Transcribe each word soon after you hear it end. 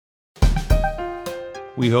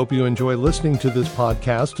We hope you enjoy listening to this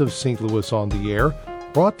podcast of St. Louis on the Air,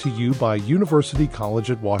 brought to you by University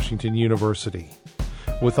College at Washington University.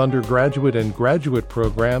 With undergraduate and graduate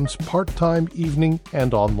programs, part-time, evening,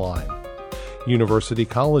 and online. University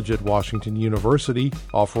College at Washington University,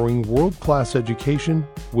 offering world-class education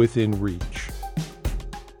within reach.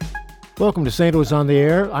 Welcome to St. Louis on the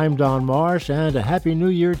Air. I'm Don Marsh, and a Happy New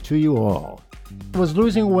Year to you all. Was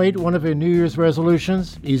losing weight one of your New Year's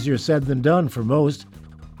resolutions? Easier said than done for most.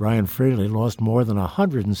 Brian Fraley lost more than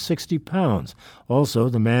 160 pounds. Also,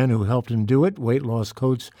 the man who helped him do it, weight loss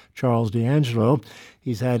coach Charles D'Angelo.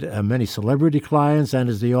 He's had many celebrity clients and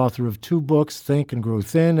is the author of 2 books, Think and Grow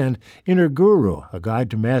Thin and Inner Guru, a guide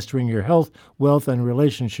to mastering your health, wealth, and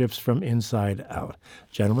relationships from inside out.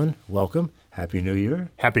 Gentlemen, welcome. Happy New Year.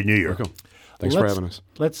 Happy New Year. Welcome. Thanks for having us.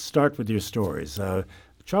 Let's start with your stories.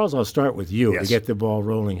 Charles, I'll start with you to get the ball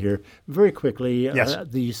rolling here. Very quickly,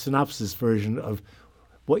 the synopsis version of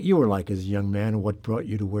what you were like as a young man and what brought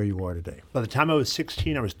you to where you are today. By the time I was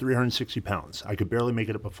 16, I was 360 pounds. I could barely make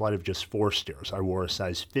it up a flight of just 4 stairs. I wore a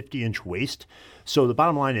size 50-inch waist. So the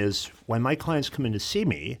bottom line is, when my clients come in to see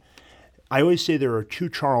me, I always say there are 2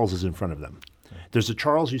 Charleses in front of them. There's the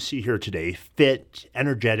Charles you see here today, fit,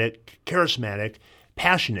 energetic, charismatic,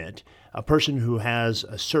 passionate, a person who has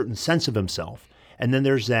a certain sense of himself. And then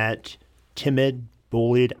there's that timid,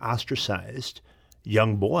 bullied, ostracized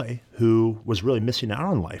young boy who was really missing out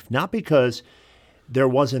on life. Not because there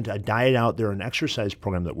wasn't a diet out there, an exercise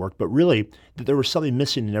program that worked, but really that there was something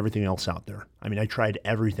missing in everything else out there. I mean, I tried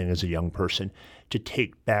everything as a young person to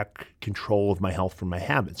take back control of my health from my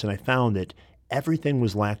habits. And I found that everything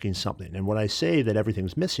was lacking something. And when I say that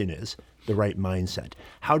everything's missing is the right mindset.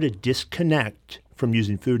 How to disconnect from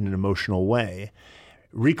using food in an emotional way,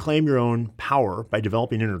 reclaim your own power by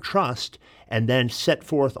developing inner trust, and then set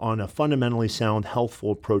forth on a fundamentally sound,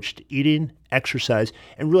 healthful approach to eating, exercise,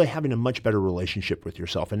 and really having a much better relationship with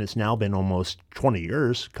yourself. And it's now been almost 20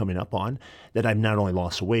 years coming up on that I've not only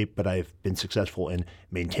lost weight, but I've been successful in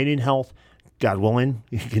maintaining health. God willing,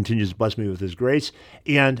 He continues to bless me with His grace,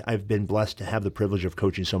 and I've been blessed to have the privilege of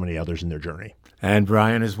coaching so many others in their journey. And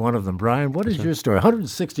Brian is one of them. Brian, what is your story?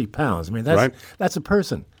 160 pounds. I mean, that's a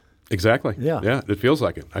person. Exactly. Yeah. It feels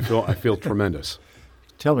like it. I feel tremendous.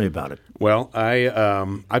 Tell me about it. Well,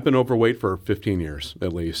 I've been overweight for 15 years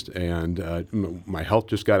at least, and my health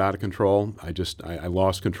just got out of control. I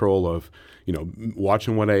lost control of,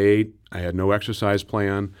 watching what I ate. I had no exercise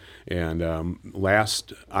plan, and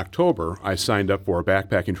last October I signed up for a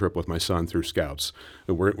backpacking trip with my son through Scouts.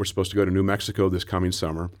 We're supposed to go to New Mexico this coming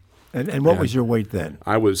summer. And what was your weight then?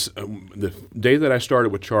 I was, the day that I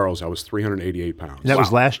started with Charles, I was 388 pounds. And that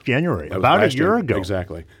was last January, about a year ago.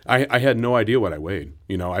 Exactly. I had no idea what I weighed.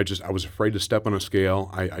 I was afraid to step on a scale.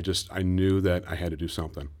 I knew that I had to do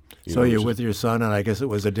something. So you're with your son, and I guess it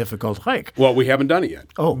was a difficult hike. Well, we haven't done it yet.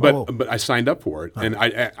 But I signed up for it, and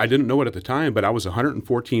I didn't know it at the time, but I was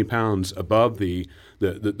 114 pounds above the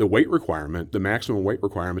weight requirement, the maximum weight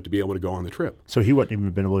requirement to be able to go on the trip. So he wouldn't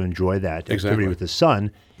even been able to enjoy that activity with his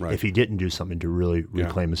son if he didn't do something to really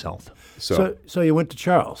reclaim his health. So you went to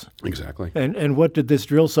Charles. Exactly. And what did this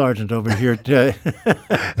drill sergeant over here tell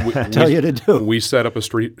you to do? We set up a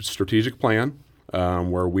strategic plan.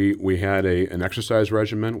 Where we had an exercise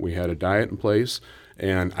regimen, we had a diet in place,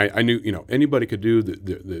 and I knew anybody could do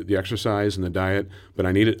the exercise and the diet, but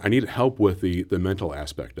I needed help with the mental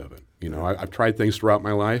aspect of it. I've tried things throughout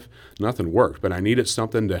my life, nothing worked, but I needed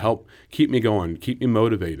something to help keep me going, keep me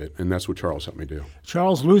motivated, and that's what Charles helped me do.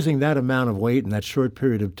 Charles, losing that amount of weight in that short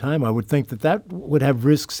period of time, I would think that would have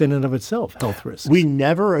risks in and of itself, health risks. We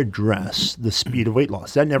never address the speed of weight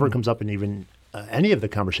loss. That never comes up in even any of the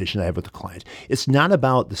conversations I have with the client. It's not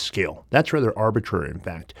about the scale. That's rather arbitrary, in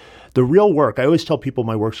fact. The real work, I always tell people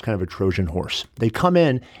my work's kind of a Trojan horse. They come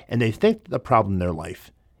in and they think the problem in their life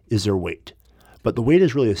is their weight. But the weight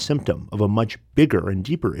is really a symptom of a much bigger and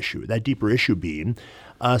deeper issue, that deeper issue being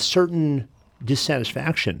a certain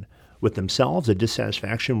dissatisfaction with themselves, a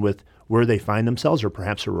dissatisfaction with where they find themselves, or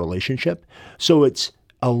perhaps a relationship. So it's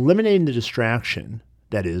eliminating the distraction,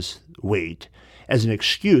 that is weight, as an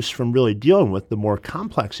excuse from really dealing with the more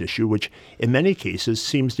complex issue, which in many cases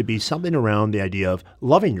seems to be something around the idea of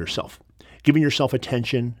loving yourself, giving yourself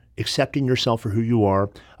attention, accepting yourself for who you are,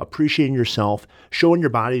 appreciating yourself, showing your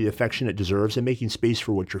body the affection it deserves, and making space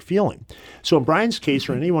for what you're feeling. So in Brian's case,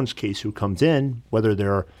 or anyone's case who comes in, whether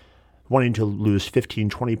they're wanting to lose 15,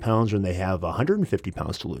 20 pounds, or they have 150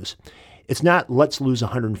 pounds to lose, it's not let's lose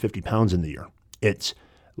 150 pounds in the year. It's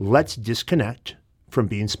let's disconnect from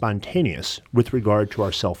being spontaneous with regard to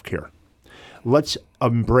our self-care. Let's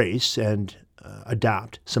embrace and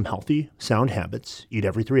adopt some healthy, sound habits, eat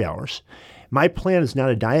every 3 hours. My plan is not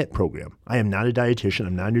a diet program. I am not a dietitian.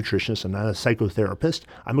 I'm not a nutritionist. I'm not a psychotherapist.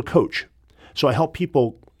 I'm a coach. So I help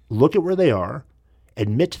people look at where they are,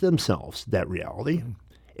 admit to themselves that reality,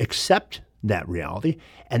 accept that reality,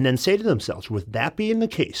 and then say to themselves, with that being the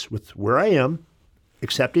case, with where I am,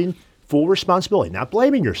 accepting full responsibility, not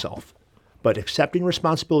blaming yourself, but accepting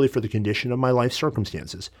responsibility for the condition of my life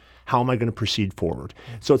circumstances, how am I going to proceed forward?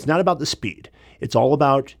 So it's not about the speed. It's all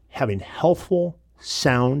about having healthful,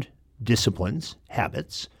 sound disciplines,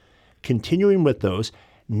 habits, continuing with those,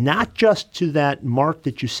 not just to that mark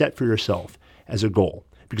that you set for yourself as a goal.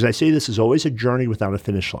 Because I say this is always a journey without a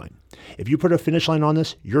finish line. If you put a finish line on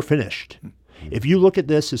this, you're finished. If you look at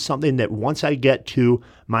this as something that once I get to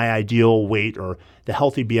my ideal weight or the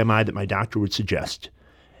healthy BMI that my doctor would suggest,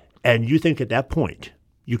 and you think at that point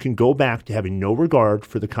you can go back to having no regard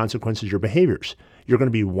for the consequences of your behaviors, you're going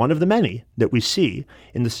to be one of the many that we see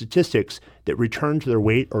in the statistics that return to their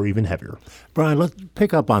weight or even heavier. Brian, let's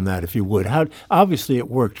pick up on that if you would. Obviously, it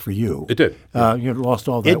worked for you. It did. You lost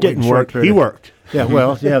all that weight. It didn't work. He worked. Yeah,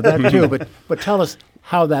 well, yeah, that too. But tell us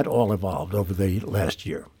how that all evolved over the last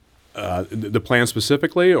year. The plan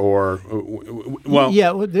specifically, or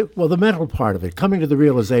the mental part of it, coming to the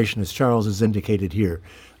realization, as Charles has indicated here,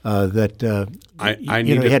 that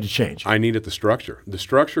he had to change. I needed the structure. The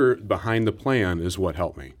structure behind the plan is what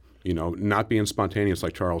helped me. Not being spontaneous,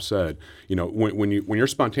 like Charles said. When you're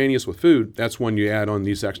spontaneous with food, that's when you add on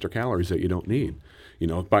these extra calories that you don't need.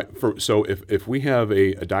 So if we have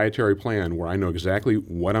a dietary plan where I know exactly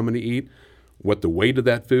what I'm going to eat, what the weight of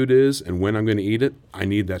that food is, and when I'm going to eat it, I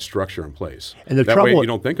need that structure in place. And that way you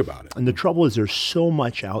don't think about it. And the trouble is there's so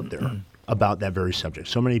much out there about that very subject.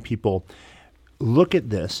 So many people look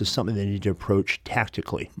at this as something they need to approach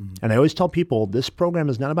tactically. And I always tell people this program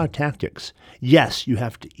is not about tactics. Yes, you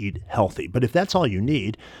have to eat healthy, but if that's all you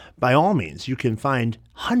need, by all means, you can find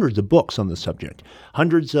hundreds of books on the subject,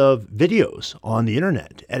 hundreds of videos on the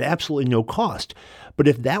internet at absolutely no cost. But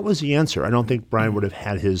if that was the answer, I don't think Brian would have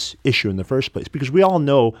had his issue in the first place, because we all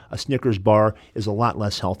know a Snickers bar is a lot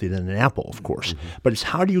less healthy than an apple, of course. But it's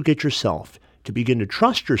how do you get yourself to begin to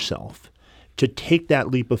trust yourself to take that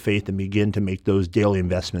leap of faith and begin to make those daily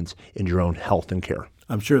investments in your own health and care.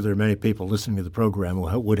 I'm sure there are many people listening to the program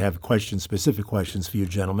who would have specific questions for you,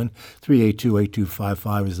 gentlemen.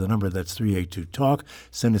 382-8255 is the number. That's 382-TALK.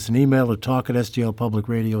 Send us an email to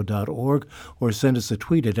talk@stlpublicradio.org or send us a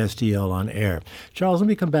tweet at STL on air. Charles, let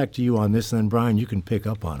me come back to you on this, and then Brian, you can pick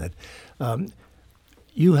up on it.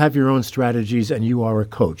 You have your own strategies, and you are a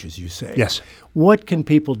coach, as you say. Yes. What can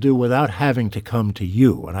people do without having to come to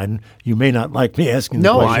you? And you may not like me asking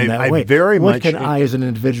the question that way. What can I, as an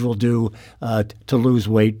individual, do to lose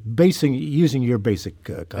weight, using your basic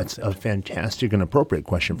concept? That's a fantastic and appropriate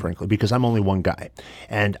question, frankly, because I'm only one guy,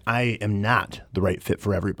 and I am not the right fit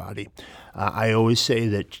for everybody. I always say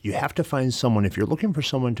that you have to find someone, if you're looking for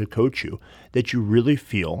someone to coach you, that you really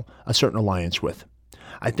feel a certain alliance with.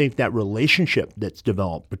 I think that relationship that's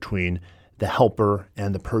developed between the helper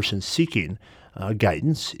and the person seeking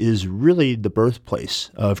guidance is really the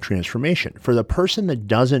birthplace of transformation. For the person that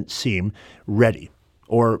doesn't seem ready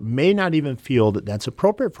or may not even feel that that's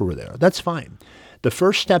appropriate for where they are, that's fine. The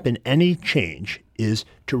first step in any change is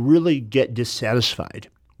to really get dissatisfied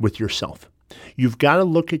with yourself. You've got to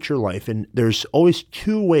look at your life, and there's always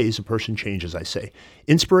two ways a person changes, I say.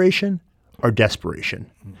 Inspiration or desperation.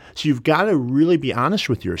 So you've got to really be honest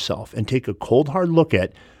with yourself and take a cold, hard look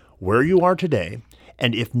at where you are today.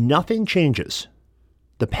 And if nothing changes,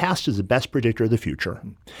 the past is the best predictor of the future.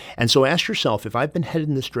 And so ask yourself, if I've been headed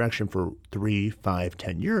in this direction for 3, 5,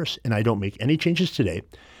 10 years and I don't make any changes today,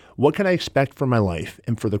 what can I expect for my life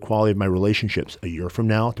and for the quality of my relationships a year from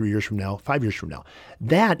now, 3 years from now, 5 years from now?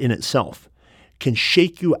 That in itself can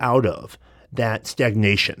shake you out of that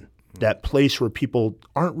stagnation, that place where people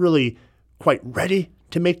aren't really quite ready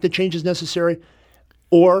to make the changes necessary,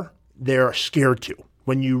 or they're scared to.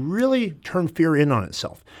 When you really turn fear in on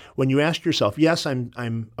itself, when you ask yourself, yes,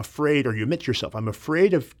 I'm afraid, or you admit to yourself, I'm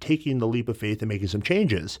afraid of taking the leap of faith and making some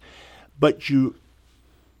changes, but you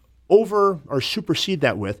supersede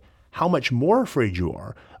that with how much more afraid you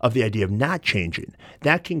are of the idea of not changing.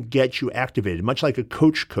 That can get you activated, much like a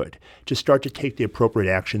coach could, to start to take the appropriate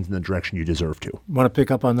actions in the direction you deserve to. Want to pick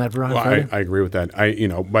up on that, Brian? Well, I agree with that.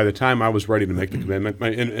 By the time I was ready to make the commitment,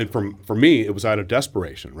 and for me, it was out of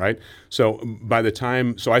desperation, right? So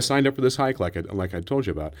I signed up for this hike, like I told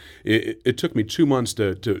you about. It took me 2 months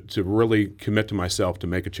to really commit to myself to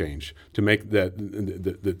make a change, to make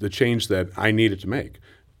the change that I needed to make.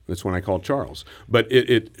 That's when I called Charles. But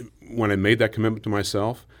when I made that commitment to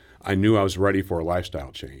myself, I knew I was ready for a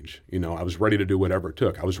lifestyle change. I was ready to do whatever it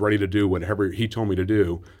took. I was ready to do whatever he told me to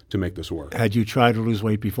do to make this work. Had you tried to lose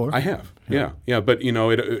weight before? I have, yeah. But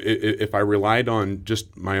if I relied on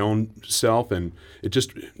just my own self and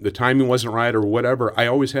the timing wasn't right or whatever, I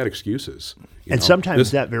always had excuses. And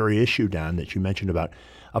sometimes that very issue, Don, that you mentioned about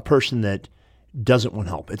a person that doesn't want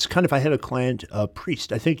help. It's kind of, I had a client, a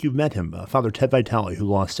priest. I think you've met him, Father Ted Vitale, who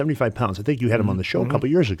lost 75 pounds. I think you had him on the show a couple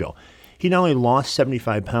years ago. He not only lost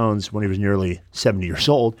 75 pounds when he was nearly 70 years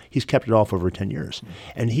old, he's kept it off over 10 years.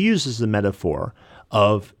 And he uses the metaphor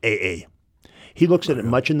of AA. He looks at it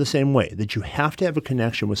much in the same way, that you have to have a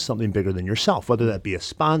connection with something bigger than yourself, whether that be a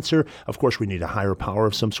sponsor. Of course, we need a higher power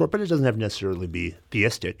of some sort, but it doesn't have to necessarily be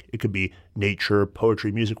theistic. It could be nature,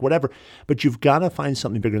 poetry, music, whatever. But you've got to find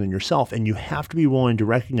something bigger than yourself, and you have to be willing to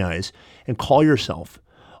recognize and call yourself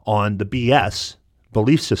on the BS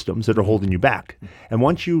belief systems that are holding you back. And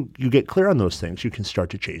once you get clear on those things, you can start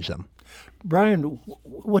to change them. Brian,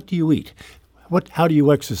 what do you eat? How do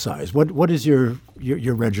you exercise? What is your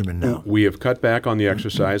regimen now? We have cut back on the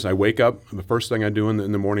exercise. I wake up, the first thing I do in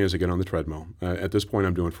the morning is I get on the treadmill. At this point,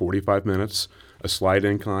 I'm doing 45 minutes, a slight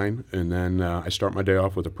incline, and then I start my day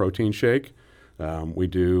off with a protein shake. We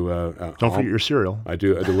do. Don't forget your cereal. I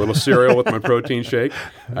do a little cereal with my protein shake.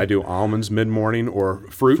 I do almonds mid-morning or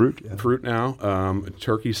fruit now. A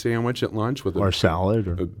turkey sandwich at lunch with or salad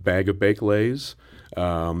or a bag of baked Lays.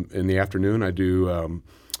 In the afternoon, I do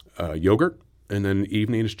yogurt. And then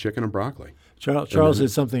evening is chicken and broccoli. Charles said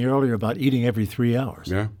something earlier about eating every 3 hours.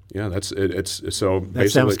 Yeah, that's it. It's so that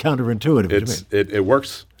sounds counterintuitive to me. It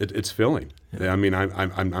works. It's filling. Yeah. I mean,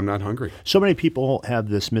 I'm not hungry. So many people have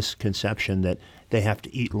this misconception that they have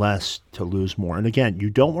to eat less to lose more. And again, you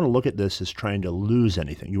don't want to look at this as trying to lose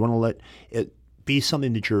anything. You want to let it be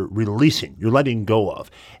something that you're releasing, you're letting go of.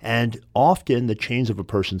 And often the chains of a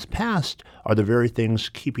person's past are the very things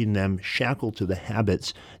keeping them shackled to the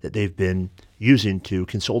habits that they've been using to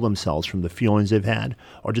console themselves from the feelings they've had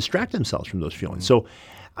or distract themselves from those feelings. So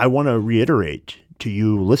I want to reiterate to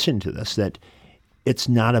you listening to this that it's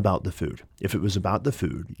not about the food. If it was about the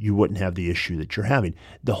food, you wouldn't have the issue that you're having.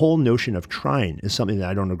 The whole notion of trying is something that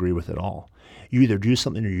I don't agree with at all. You either do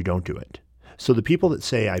something or you don't do it. So the people that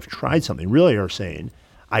say I've tried something really are saying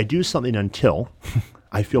I do something until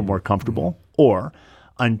I feel more comfortable or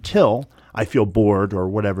until I feel bored or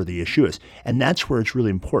whatever the issue is. And that's where it's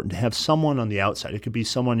really important to have someone on the outside. It could be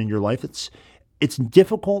someone in your life. It's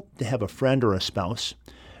difficult to have a friend or a spouse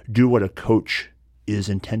do what a coach is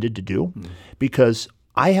intended to do because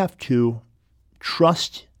I have to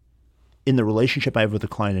trust in the relationship I have with the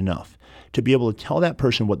client enough to be able to tell that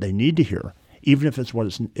person what they need to hear, even if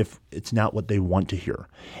it's not what they want to hear.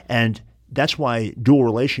 And that's why dual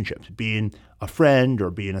relationships, being a friend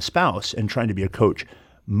or being a spouse and trying to be a coach,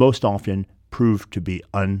 most often prove to be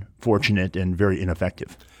unfortunate and very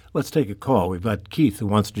ineffective. Let's take a call. We've got Keith who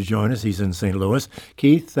wants to join us. He's in St. Louis.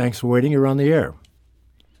 Keith, thanks for waiting. You're on the air.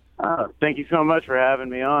 Thank you so much for having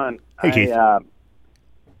me on. Hey, Keith.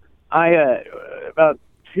 I about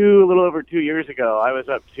a little over 2 years ago, I was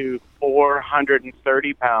up to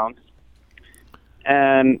 430 pounds.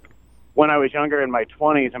 And when I was younger in my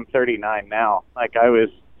 20s, I'm 39 now. Like I was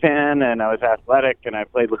 10 and I was athletic and I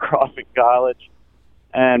played lacrosse in college.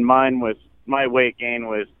 And my weight gain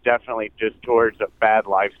was definitely just towards a bad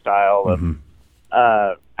lifestyle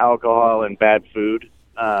of alcohol and bad food.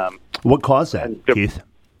 What caused that, Keith?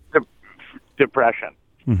 Depression,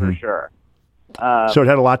 for sure. So it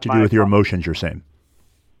had a lot to do with your emotions, you're saying?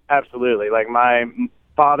 Absolutely. Like my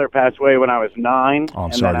father passed away when I was 9. Oh, I'm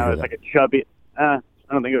and sorry then to I hear was that. like a chubby. I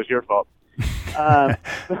don't think it was your fault. I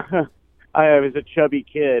was a chubby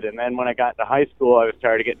kid, and then when I got into high school, I was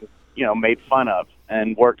tired of getting, made fun of,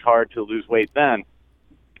 and worked hard to lose weight then,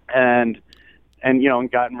 and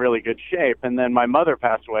got in really good shape. And then my mother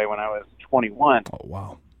passed away when I was 21. Oh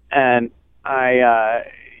wow! And I,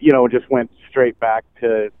 just went straight back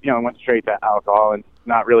to, alcohol and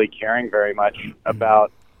not really caring very much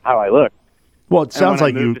about how I looked. Well, it sounds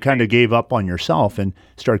like you kind of gave up on yourself and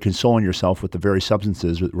started consoling yourself with the very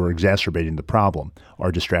substances that were exacerbating the problem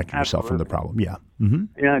or distracting yourself from the problem. Yeah. Mm-hmm.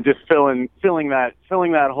 Yeah, just filling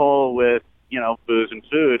that hole with, booze and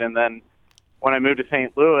food. And then when I moved to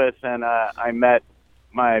St. Louis and I met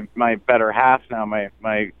my better half now,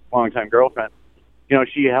 my longtime girlfriend,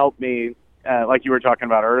 she helped me, like you were talking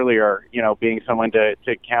about earlier, being someone to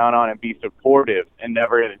count on and be supportive and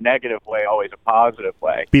never in a negative way, always a positive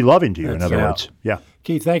way. Be loving to you, in other words. Yeah.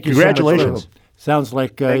 Keith, thank you Congratulations. so much. Sounds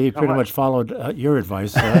like he pretty much followed your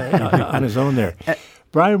advice on his own there.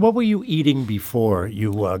 Brian, what were you eating before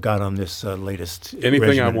you got on this latest Anything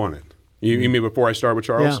regimen? I wanted. You mean before I started with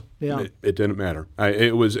Charles? Yeah. It didn't matter. I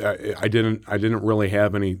didn't really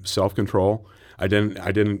have any self-control. I didn't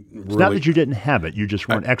really. It's not that you didn't have it; you just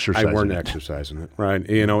weren't exercising. I weren't exercising it, right?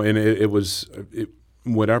 And it was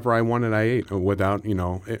whatever I wanted, I ate without.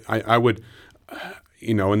 I would.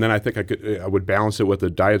 And then I think I would balance it with a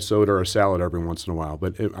diet soda or a salad every once in a while.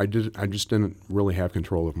 But I just didn't really have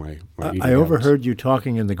control of my eating I overheard you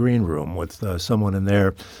talking in the green room with someone in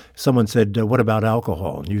there. Someone said, "What about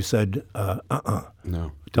alcohol?" And you said,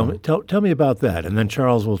 No. Tell me about that, and then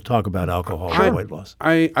Charles will talk about alcohol and weight loss.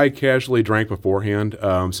 I casually drank beforehand.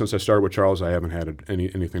 Since I started with Charles, I haven't had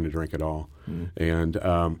anything to drink at all, and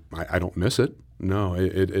I don't miss it. No,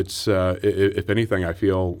 it's if anything, I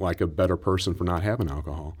feel like a better person for not having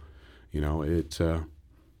alcohol.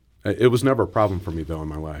 It was never a problem for me though in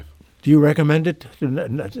my life. Do you recommend it?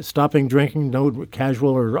 Stopping drinking, no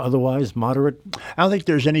casual or otherwise, moderate? I don't think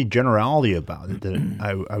there's any generality about it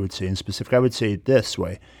that I would say in specific. I would say it this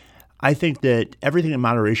way. I think that everything in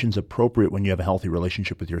moderation is appropriate when you have a healthy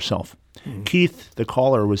relationship with yourself. Keith, the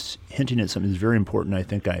caller, was hinting at something that's very important, I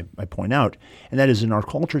think I point out, and that is in our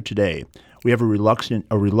culture today, we have a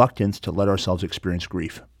reluctance to let ourselves experience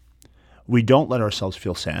grief. We don't let ourselves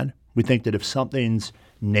feel sad. We think that if something's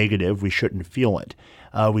negative, we shouldn't feel it.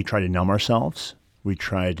 We try to numb ourselves. We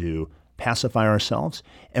try to pacify ourselves,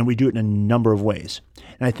 and we do it in a number of ways.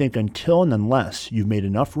 And I think until and unless you've made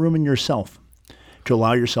enough room in yourself to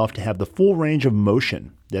allow yourself to have the full range of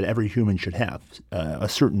emotion that every human should have, a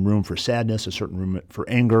certain room for sadness, a certain room for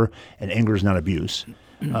anger, and anger is not abuse,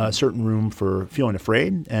 a certain room for feeling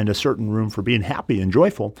afraid, and a certain room for being happy and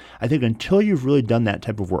joyful. I think until you've really done that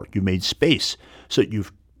type of work, you've made space so that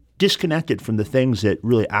you've disconnected from the things that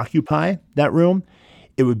really occupy that room,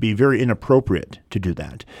 it would be very inappropriate to do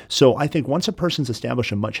that. So I think once a person's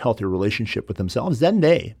established a much healthier relationship with themselves, then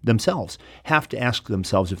they themselves have to ask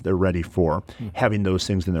themselves if they're ready for having those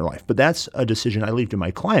things in their life. But that's a decision I leave to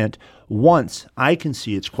my client once I can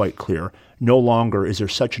see it's quite clear. No longer is there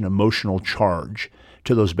such an emotional charge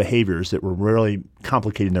to those behaviors that were really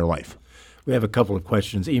complicating their life. We have a couple of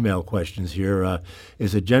questions, email questions here.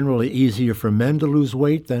 Is it generally easier for men to lose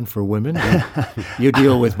weight than for women? You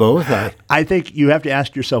deal with both. I think you have to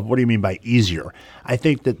ask yourself, what do you mean by easier? I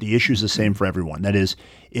think that the issue is the same for everyone. That is,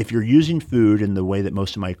 if you're using food in the way that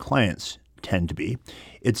most of my clients tend to be,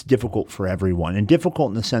 it's difficult for everyone. And difficult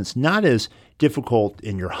in the sense, not as difficult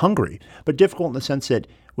in you're hungry, but difficult in the sense that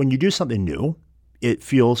when you do something new, it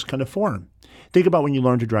feels kind of foreign. Think about when you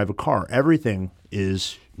learn to drive a car. Everything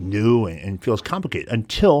is new and feels complicated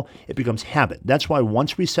until it becomes habit. That's why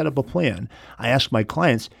once we set up a plan, I ask my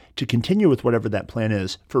clients to continue with whatever that plan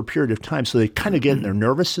is for a period of time so they kind of get in their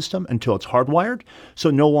nervous system until it's hardwired. So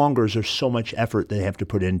no longer is there so much effort they have to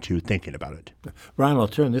put into thinking about it. Brian, I'll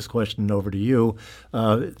turn this question over to you.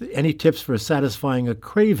 Any tips for satisfying a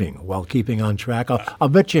craving while keeping on track? I'll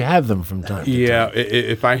bet you have them from time to time. Yeah,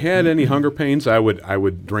 if I had any hunger pains, I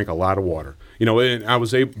would drink a lot of water. And I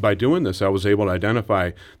was able, by doing this, I was able to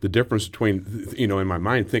identify the difference between, in my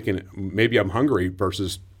mind, thinking maybe I'm hungry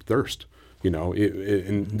versus thirst.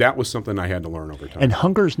 And that was something I had to learn over time. And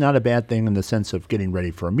hunger is not a bad thing in the sense of getting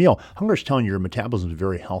ready for a meal. Hunger is telling you your metabolism is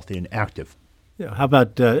very healthy and active. Yeah. How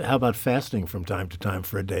about fasting from time to time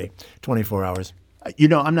for a day, 24 hours?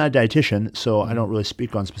 I'm not a dietitian, so I don't really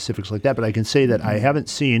speak on specifics like that, but I can say that I haven't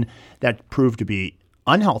seen that prove to be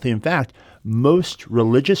unhealthy. In fact, most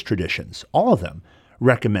religious traditions, all of them,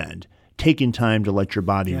 recommend taking time to let your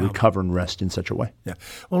body recover and rest in such a way. Yeah.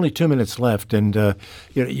 Only 2 minutes left, and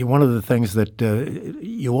one of the things that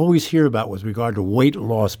you always hear about with regard to weight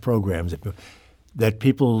loss programs, that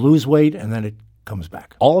people lose weight and then it comes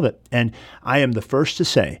back. All of it. And I am the first to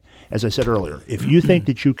say, as I said earlier, if you think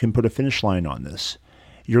that you can put a finish line on this,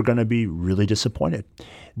 you're going to be really disappointed.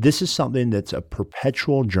 This is something that's a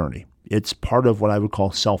perpetual journey. It's part of what I would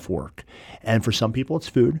call self-work. And for some people, it's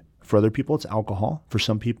food. For other people, it's alcohol. For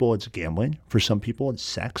some people, it's gambling. For some people, it's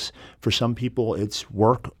sex. For some people, it's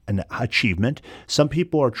work and achievement. Some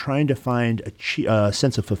people are trying to find a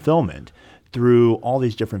sense of fulfillment through all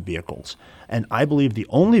these different vehicles. And I believe the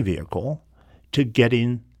only vehicle to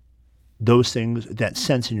getting those things, that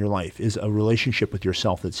sense in your life, is a relationship with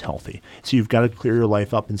yourself that's healthy. So you've got to clear your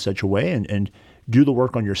life up in such a way and do the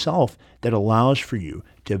work on yourself that allows for you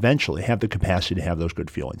to eventually have the capacity to have those good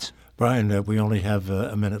feelings. Brian, we only have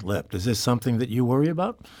a minute left. Is this something that you worry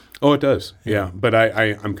about? Oh, it does. Yeah, but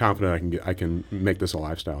I'm confident I can make this a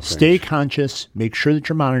lifestyle thing. Stay conscious. Make sure that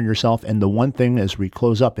you're monitoring yourself. And the one thing as we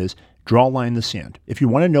close up is Draw a line in the sand. If you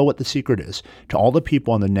want to know what the secret is, to all the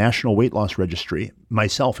people on the National Weight Loss Registry,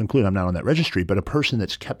 myself included, I'm not on that registry, but a person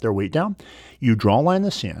that's kept their weight down, you draw a line in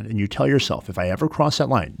the sand and you tell yourself, if I ever cross that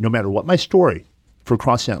line, no matter what my story for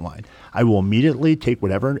crossing that line, I will immediately take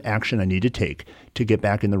whatever action I need to take to get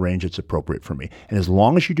back in the range that's appropriate for me. And as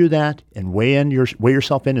long as you do that and weigh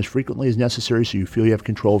yourself in as frequently as necessary so you feel you have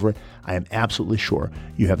control over it, I am absolutely sure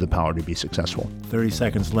you have the power to be successful. 30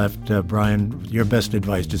 seconds left. Brian, your best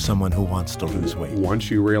advice to someone who wants to lose weight.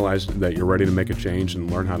 Once you realize that you're ready to make a change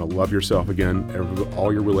and learn how to love yourself again,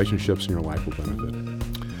 all your relationships in your life will benefit.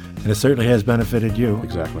 And it certainly has benefited you.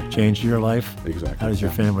 Exactly. Changed your life. Exactly. How does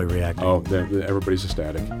your family react? Oh, everybody's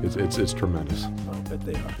ecstatic. It's tremendous. I bet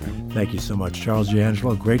they are. Thank you so much, Charles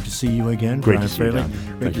Giangelo. Great to see you again. Great Brian to see you, Fraley.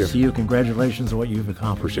 Don. Great to see you. Congratulations on what you've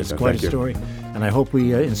accomplished. Appreciate It's that. quite Thank a you. story. And I hope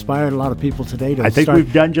we inspired a lot of people today to I think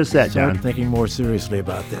we've done just that, start Don. thinking more seriously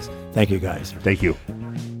about this. Thank you, guys. Thank you.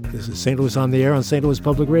 This is St. Louis on the Air on St. Louis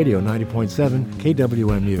Public Radio, 90.7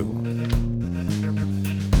 KWMU.